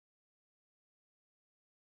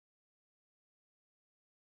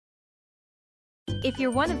If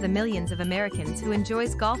you're one of the millions of Americans who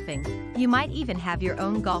enjoys golfing, you might even have your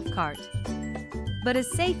own golf cart. But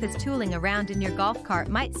as safe as tooling around in your golf cart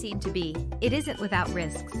might seem to be, it isn't without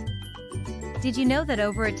risks. Did you know that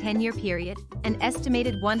over a 10-year period, an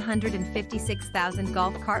estimated 156,000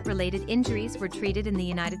 golf cart-related injuries were treated in the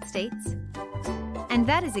United States? And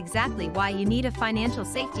that is exactly why you need a financial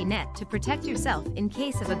safety net to protect yourself in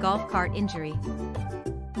case of a golf cart injury.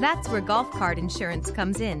 That's where golf cart insurance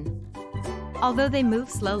comes in. Although they move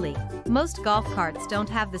slowly, most golf carts don't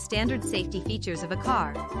have the standard safety features of a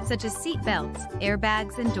car, such as seat belts,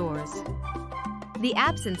 airbags, and doors. The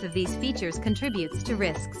absence of these features contributes to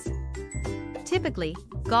risks. Typically,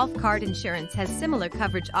 golf cart insurance has similar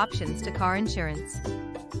coverage options to car insurance.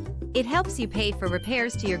 It helps you pay for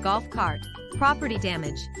repairs to your golf cart, property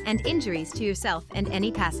damage, and injuries to yourself and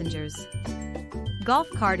any passengers. Golf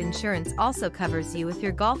cart insurance also covers you if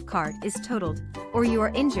your golf cart is totaled, or you are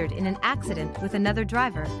injured in an accident with another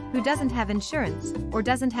driver who doesn't have insurance or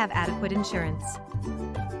doesn't have adequate insurance.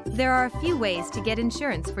 There are a few ways to get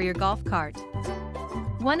insurance for your golf cart.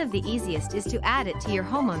 One of the easiest is to add it to your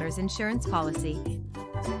homeowner's insurance policy.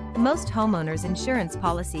 Most homeowners' insurance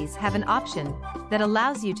policies have an option that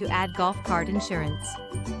allows you to add golf cart insurance.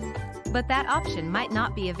 But that option might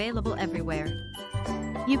not be available everywhere.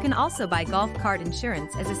 You can also buy golf cart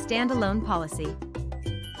insurance as a standalone policy.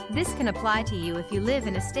 This can apply to you if you live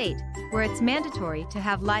in a state where it's mandatory to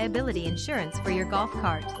have liability insurance for your golf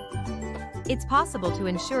cart. It's possible to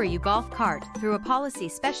insure your golf cart through a policy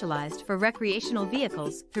specialized for recreational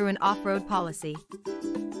vehicles through an off-road policy.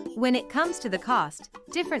 When it comes to the cost,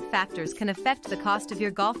 different factors can affect the cost of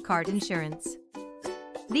your golf cart insurance.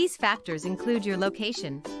 These factors include your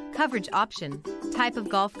location, coverage option, type of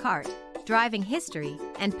golf cart, driving history,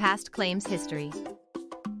 and past claims history.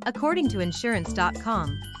 According to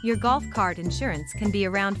Insurance.com, your golf cart insurance can be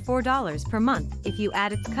around $4 per month if you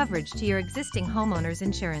add its coverage to your existing homeowner's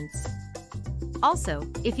insurance. Also,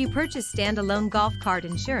 if you purchase standalone golf cart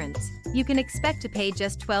insurance, you can expect to pay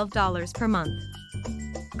just $12 per month.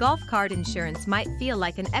 Golf cart insurance might feel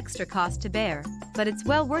like an extra cost to bear, but it's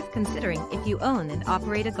well worth considering if you own and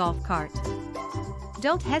operate a golf cart.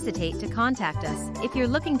 Don't hesitate to contact us if you're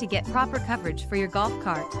looking to get proper coverage for your golf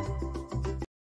cart.